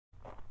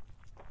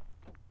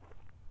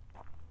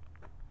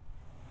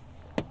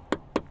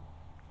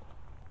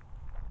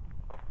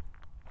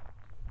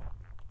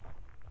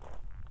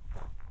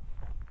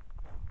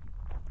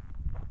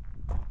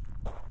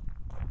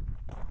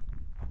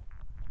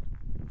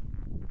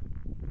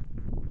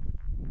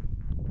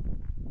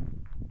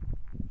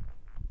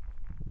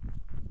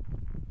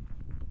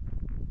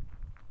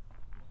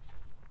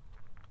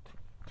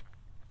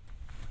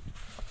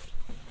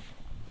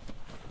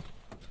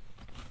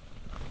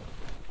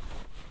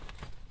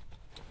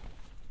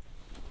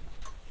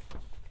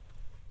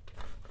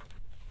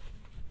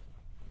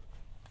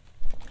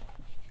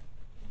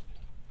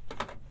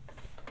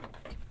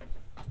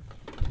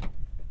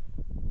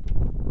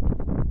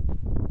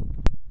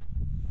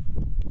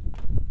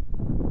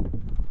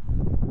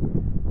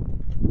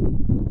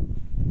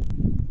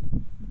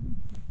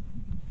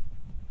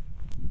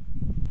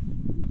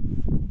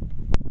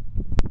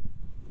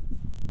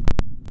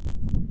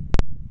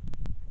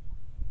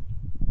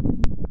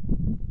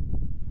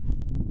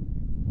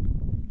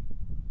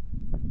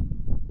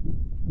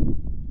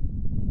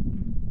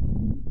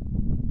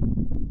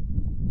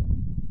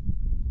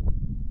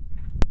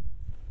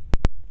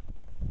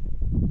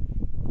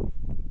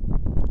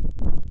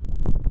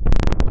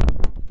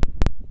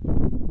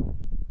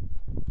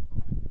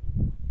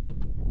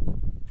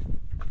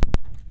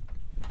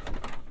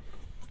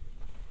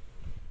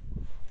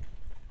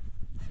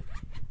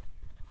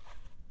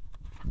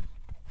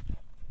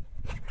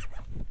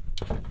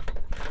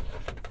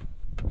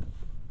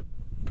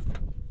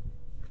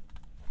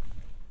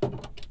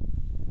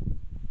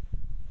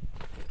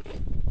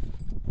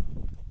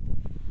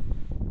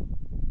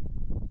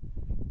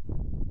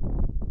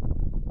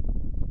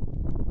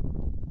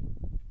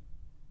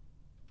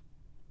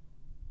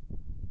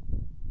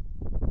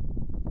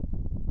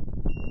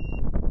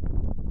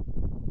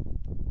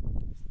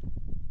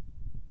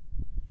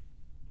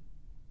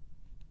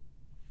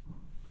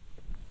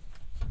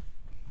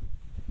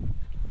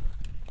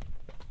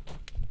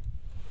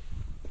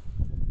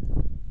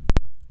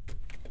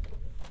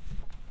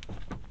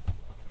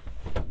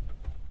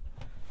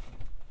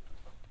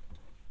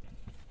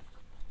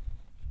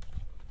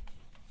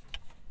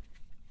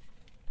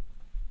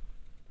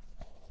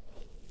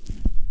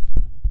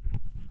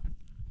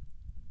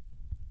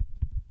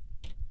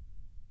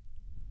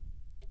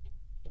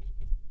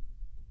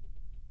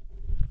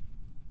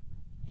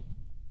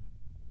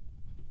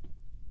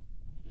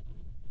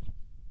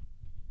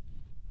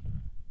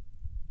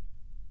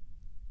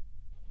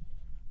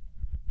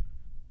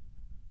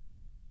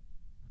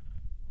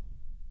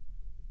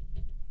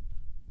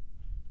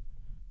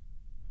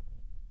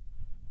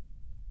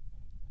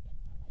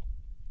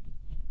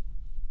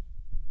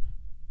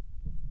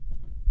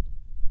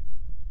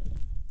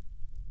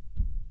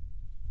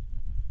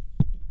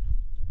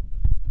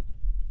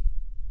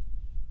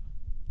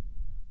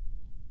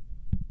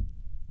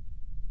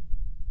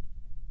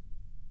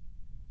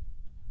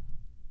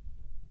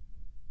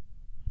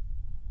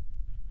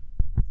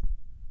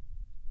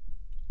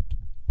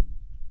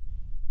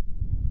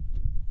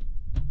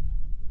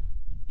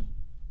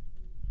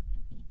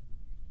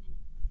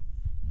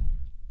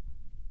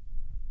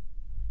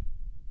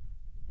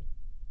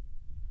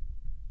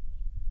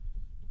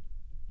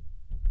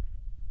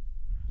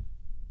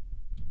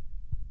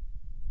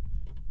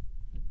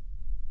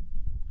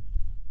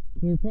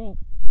Clear prop.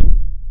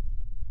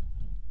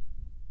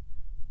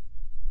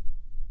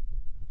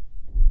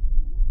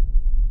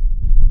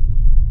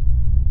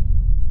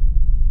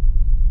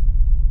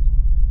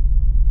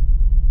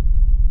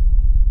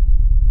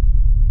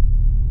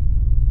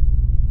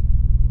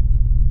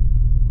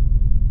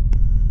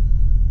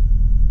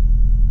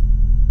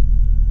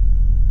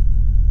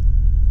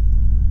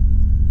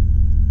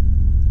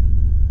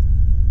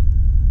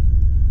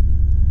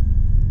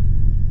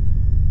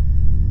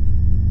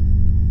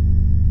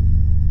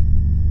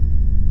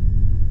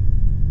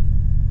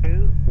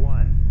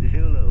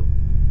 Zulu,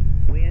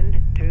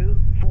 wind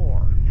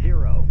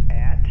 240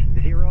 at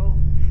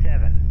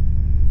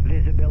 07,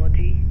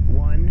 visibility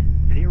 10,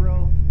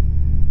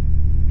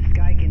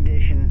 sky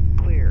condition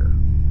clear,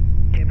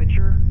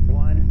 temperature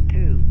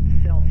 12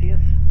 Celsius,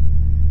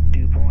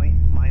 dew point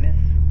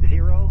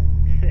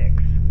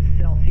 -06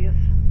 Celsius,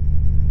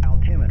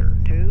 altimeter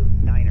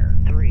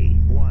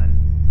 2931.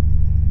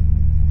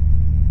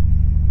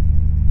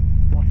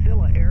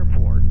 Wasilla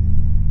Airport,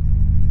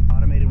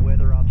 automated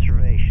weather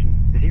observation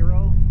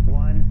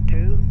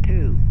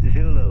 0122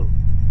 Zulu,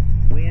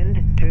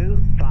 wind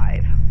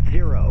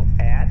 250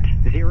 at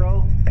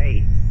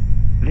 08,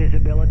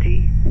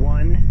 visibility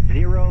 10,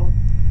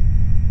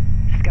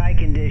 sky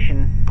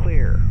condition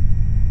clear,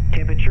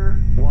 temperature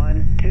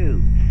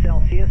 12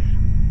 Celsius,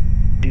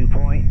 dew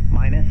point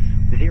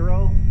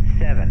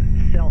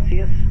 -07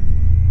 Celsius,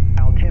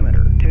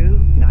 altimeter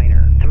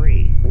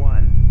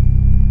 2931.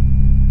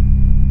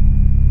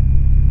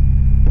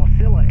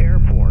 Wasilla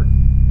Airport,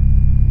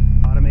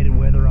 automated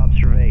weather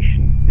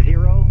observation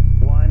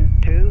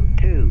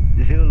 0122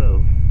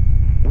 Zulu,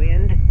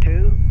 wind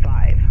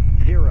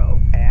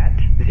 250 at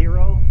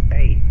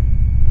 08,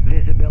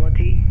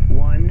 visibility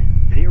 10,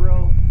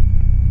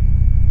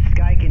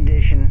 sky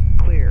condition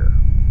clear,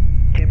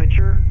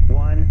 temperature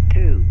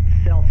 12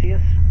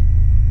 Celsius,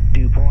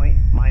 dew point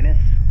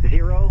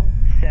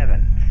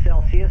 -07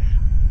 Celsius,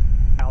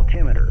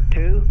 altimeter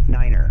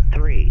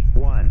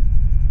 2931.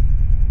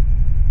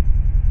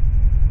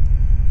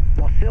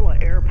 Wasilla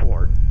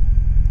Airport,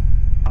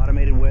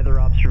 automated weather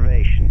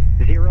observation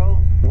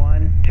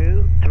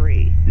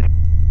 0123.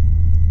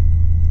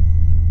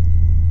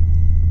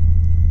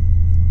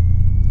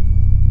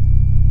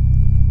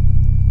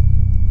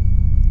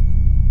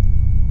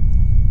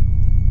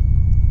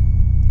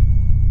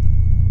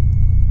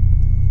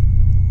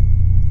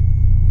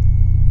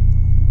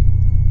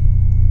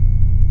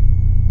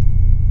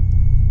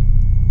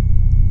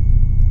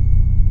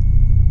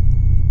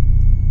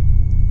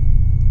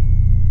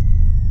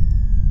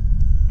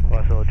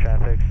 Wasilla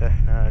traffic,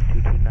 Cessna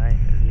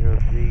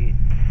 22903,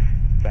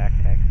 back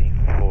taxiing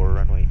for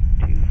runway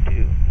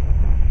 22.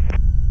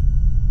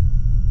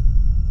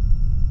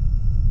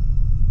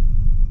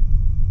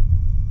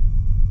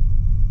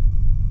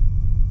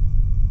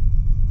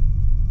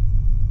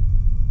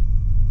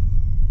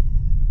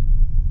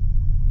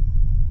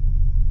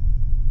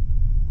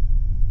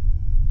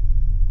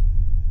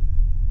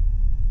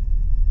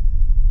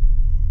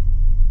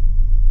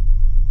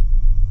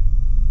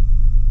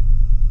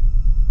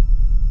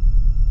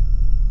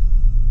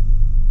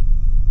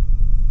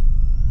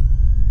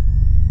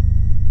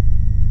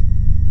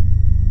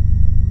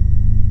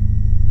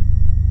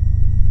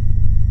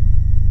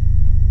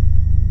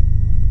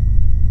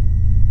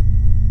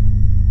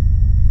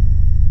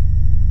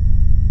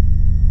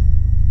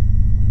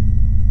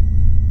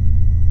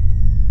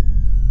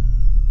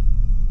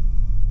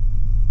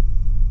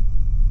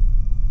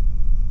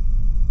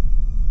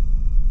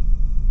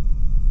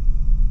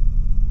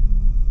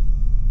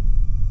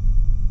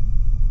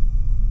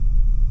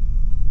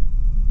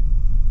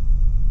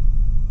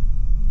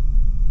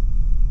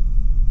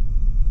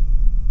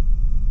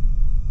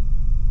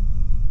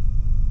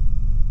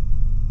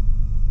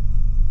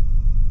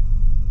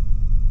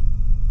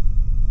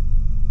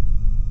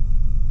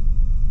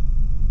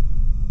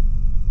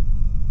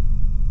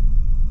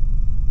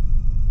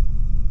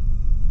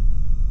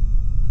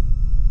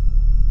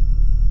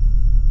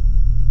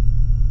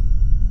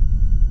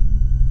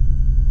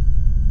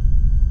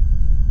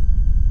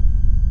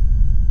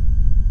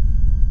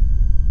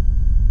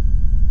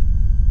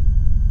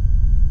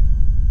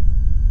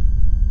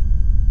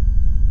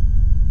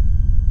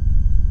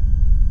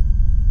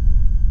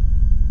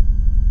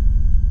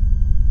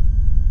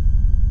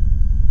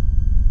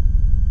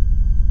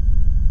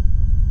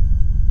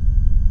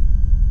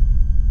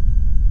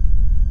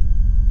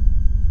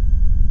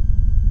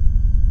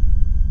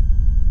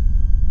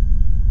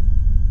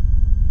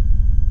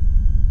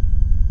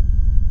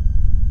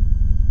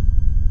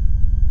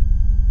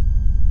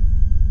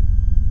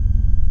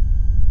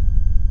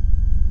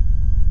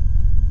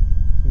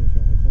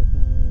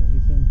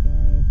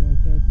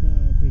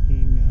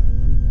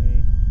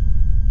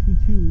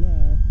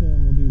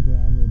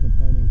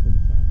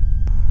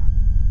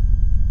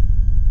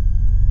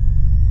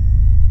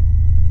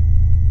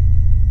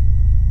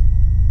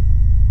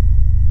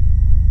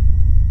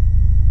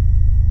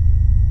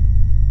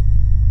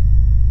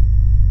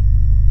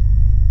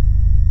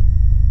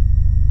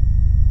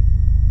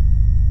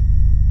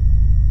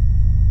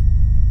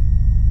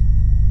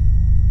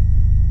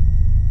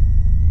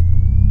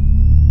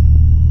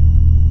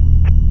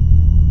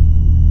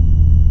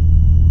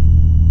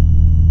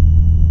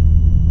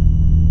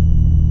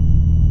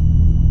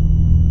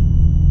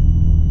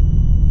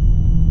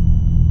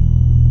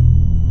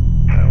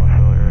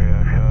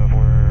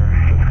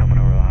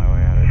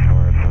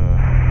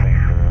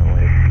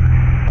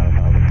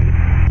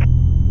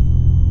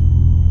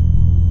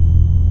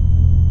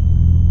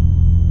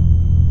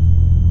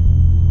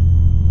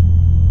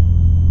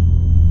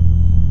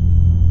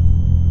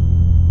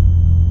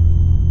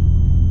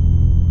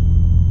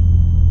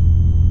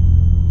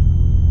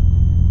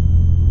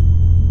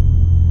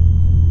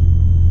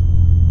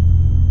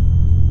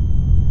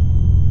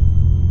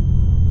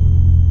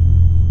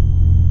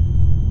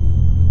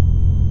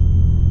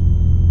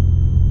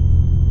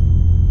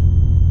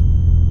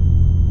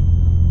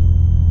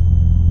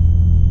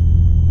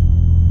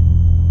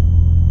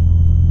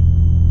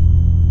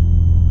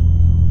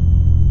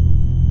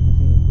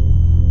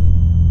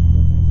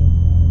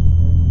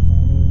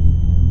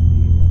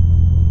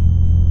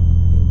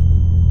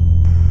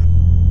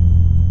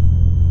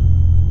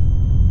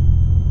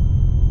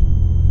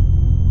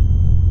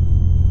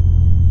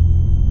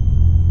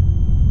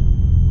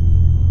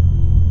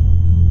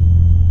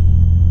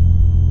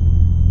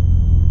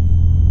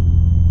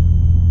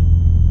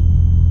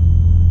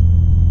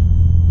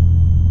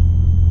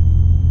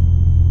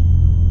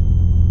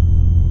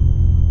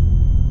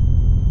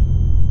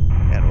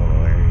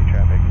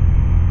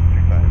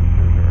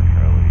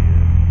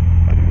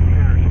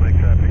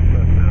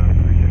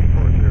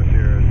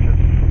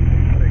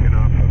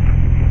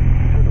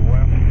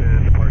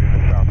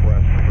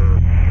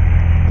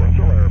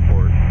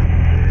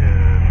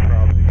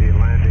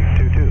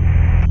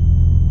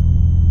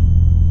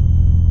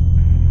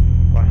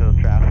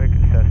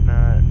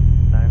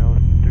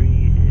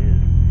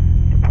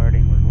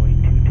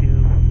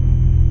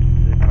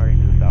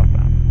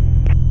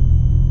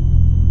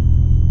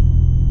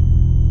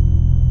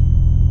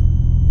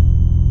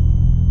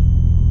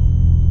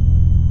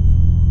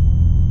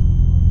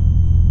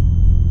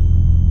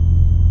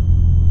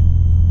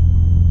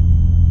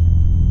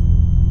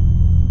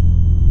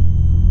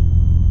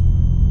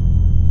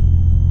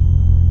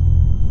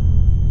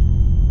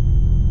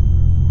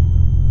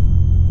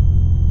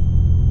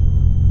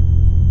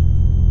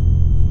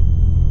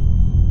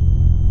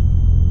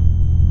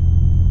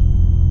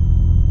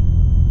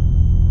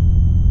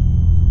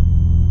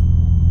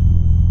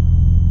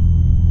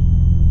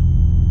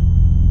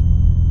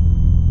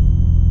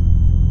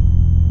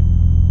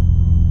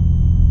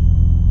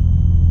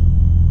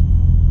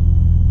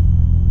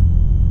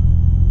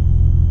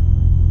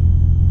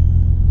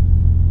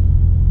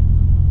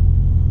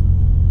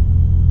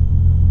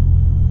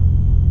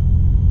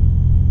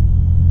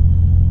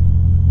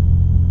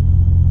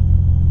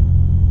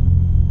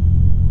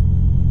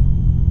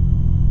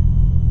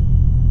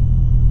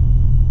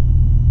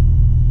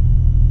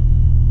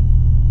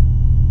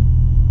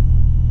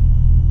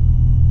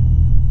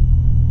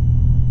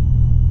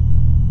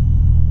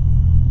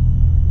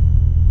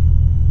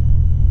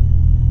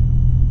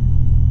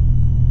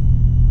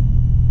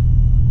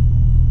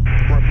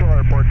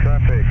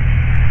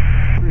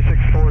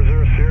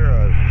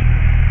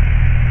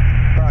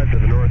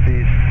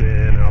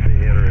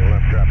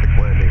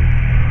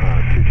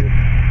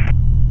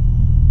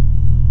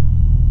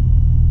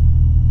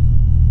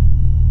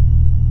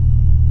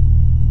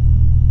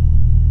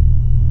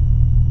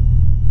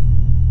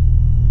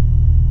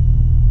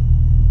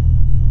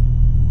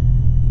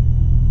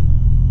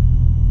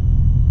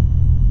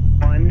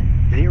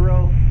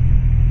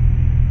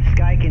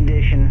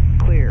 condition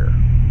clear.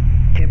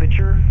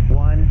 Temperature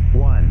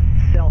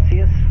 1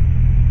 Celsius.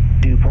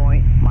 Dew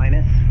point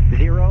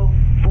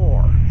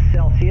 -0.4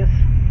 Celsius.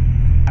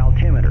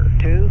 Altimeter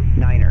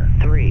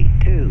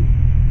 293.2.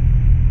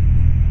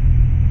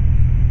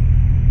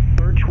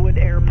 Birchwood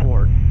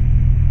Airport.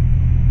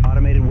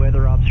 Automated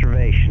weather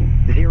observation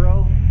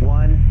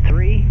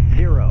 0130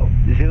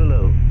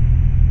 Zulu.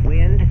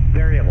 Wind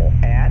variable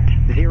at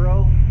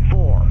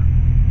 04.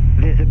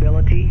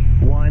 Visibility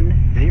 10.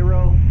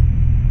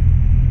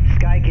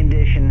 Sky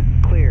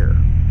condition clear.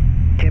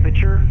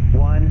 Temperature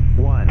 11.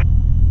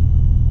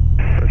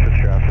 Versus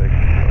traffic,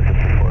 like I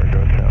said before,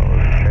 go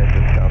south,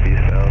 transit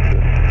southeast south,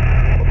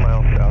 1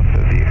 mile south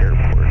of the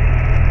airport.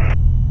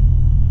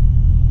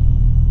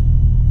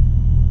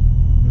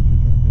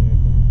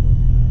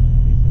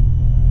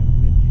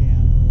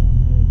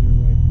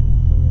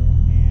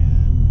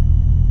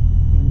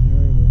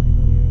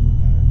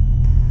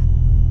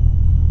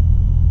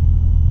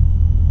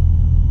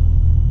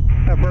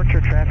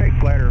 Berkshire traffic,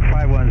 glider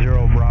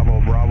 510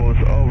 Bravo, Bravo's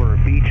over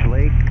Beach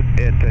Lake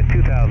at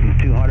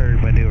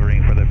 2,200,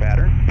 maneuvering for the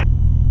pattern.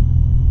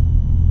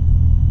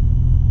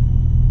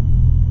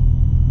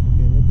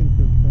 Okay, looking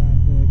for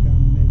traffic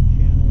on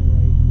mid-channel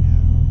right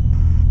now.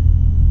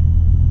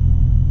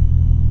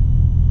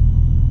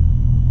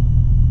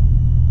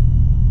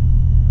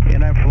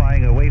 And I'm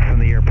flying away from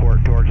the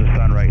airport towards the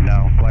sun right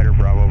now, glider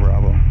Bravo,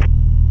 Bravo.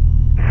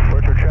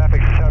 Berkshire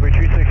traffic, Tower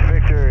 36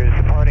 Victor is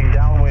departing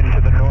downwind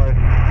to the north,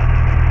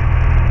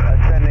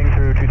 ascending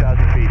through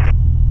 2,000 feet.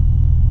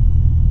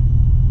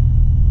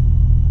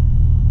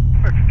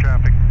 Berkshire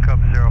traffic, Cub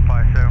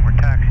 057, we're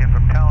taxiing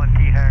from Talon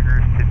T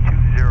hangars to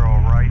 20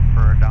 right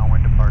for a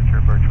downwind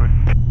departure, Birchwood.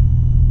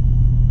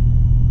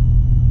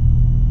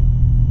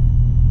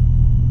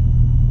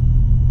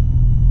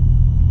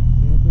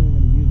 So what are we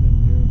going to use then?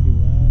 02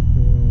 left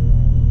or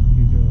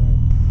 20 right?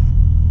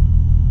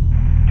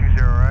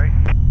 20 right.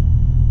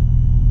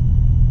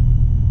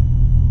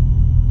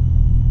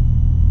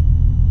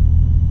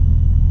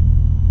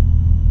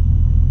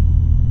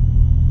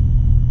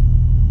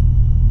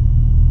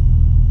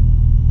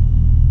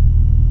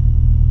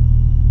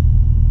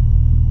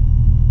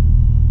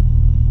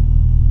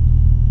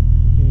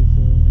 Okay,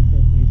 so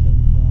until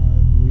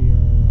 375, we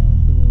are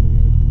still over the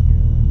ocean here,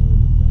 and we're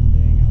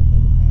descending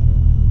outside the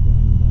pattern, and we're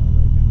joined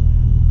right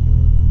downland for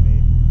runway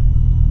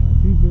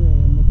 20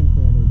 and looking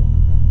for other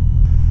downwind traffic.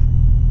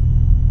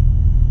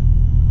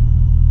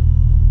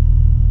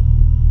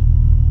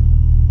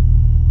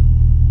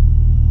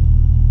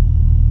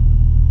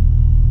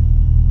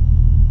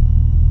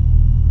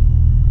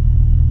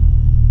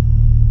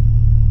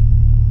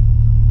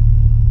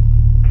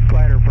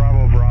 Glider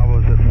Bravo,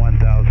 Bravo's at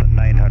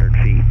 1,900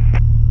 feet.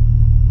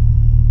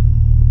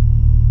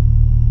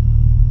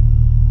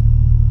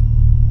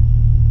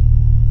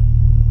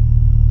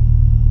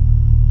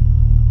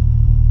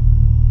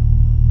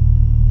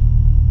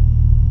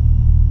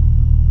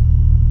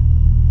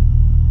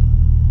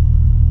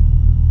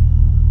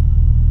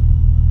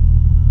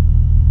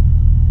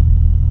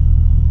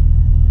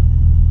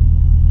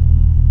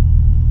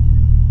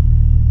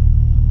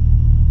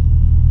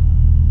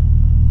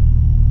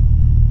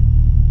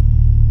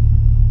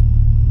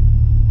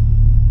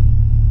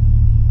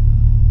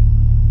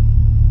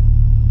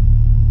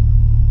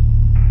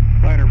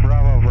 Glider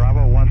Bravo,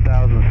 Bravo,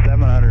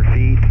 1,700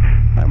 feet.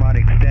 I'm on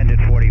extended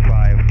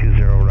 45,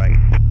 20 right.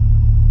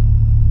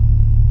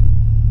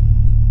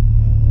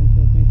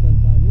 Until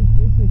 375 is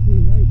basically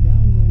right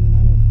downwind, and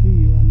I don't see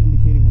you. I'm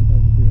indicating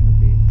 1,300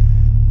 feet.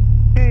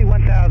 Hey,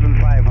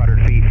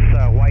 1,500 feet,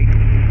 white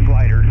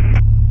glider.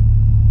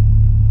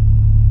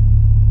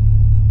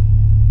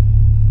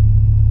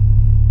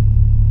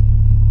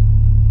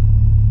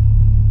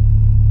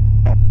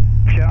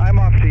 I'm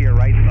off to your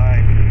right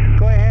side.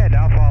 Go ahead,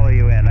 I'll follow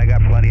you in. I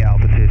got plenty of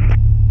altitude.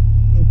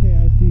 Okay,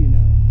 I see you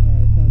now.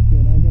 Alright, sounds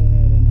good. I'll go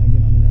ahead and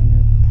get on the ground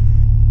here.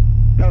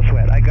 No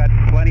sweat, I got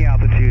plenty of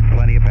altitude,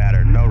 plenty of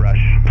pattern, no rush.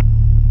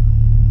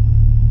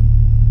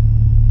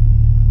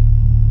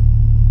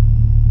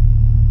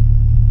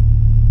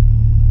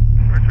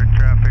 Berkshire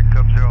traffic,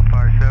 Cub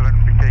 057,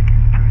 we'll be taking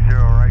 20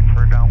 right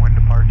for a downwind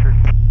departure.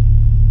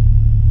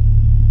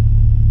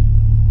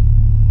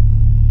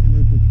 And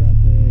route for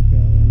traffic,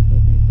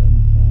 until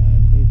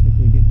 375,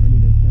 basically getting ready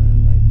to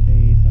turn right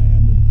base. I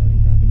have the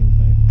departing traffic in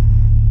sight.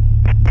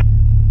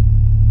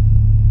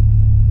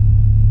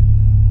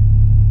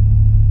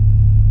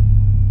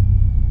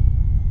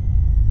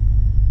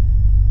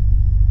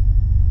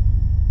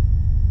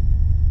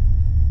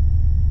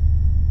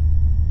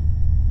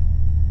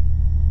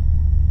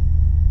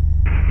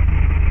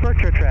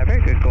 Berkshire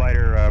traffic,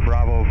 glider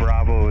Bravo,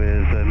 Bravo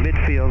is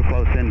midfield,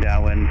 close in,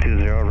 downwind,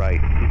 20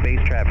 right. Base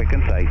traffic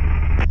in sight.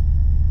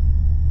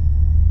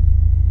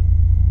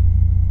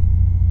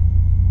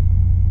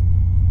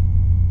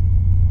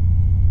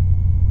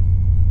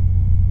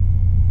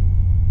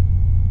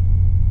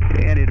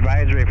 And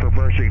advisory for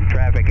Berkshire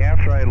traffic,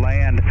 after I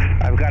land,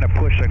 I've got to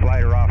push the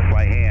glider off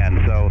by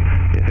hand, so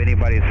if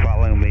anybody's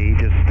following me,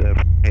 just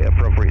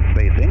appropriate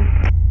spacing.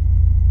 I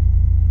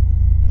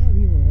don't have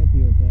you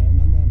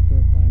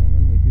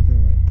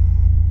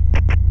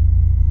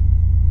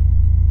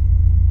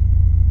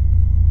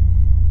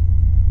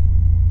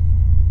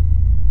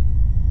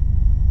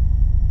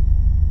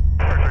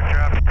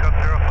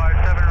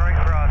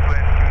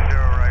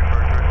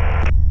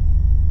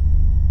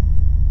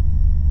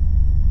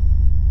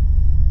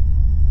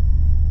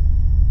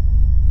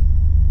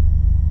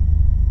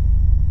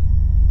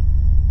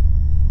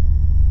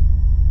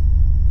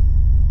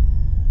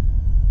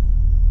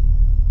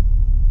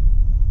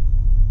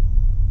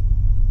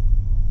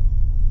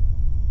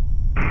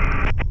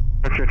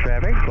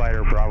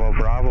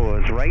Bravo,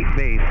 Bravo is right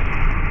base,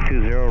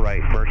 20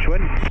 right,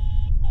 Birchwood.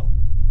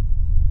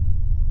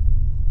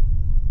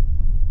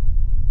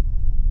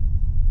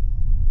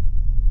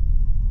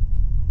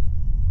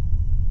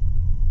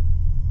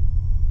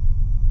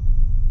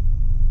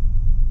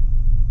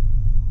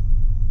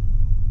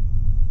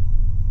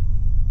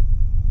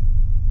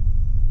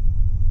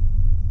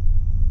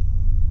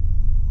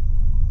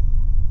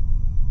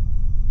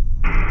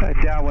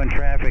 Downwind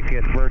traffic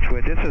at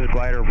Birchwood. This is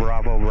glider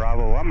Bravo,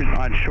 Bravo. I'm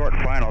on short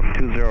final,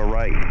 20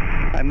 right.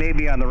 I may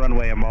be on the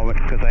runway a moment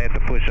because I have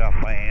to push off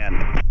my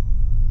hand.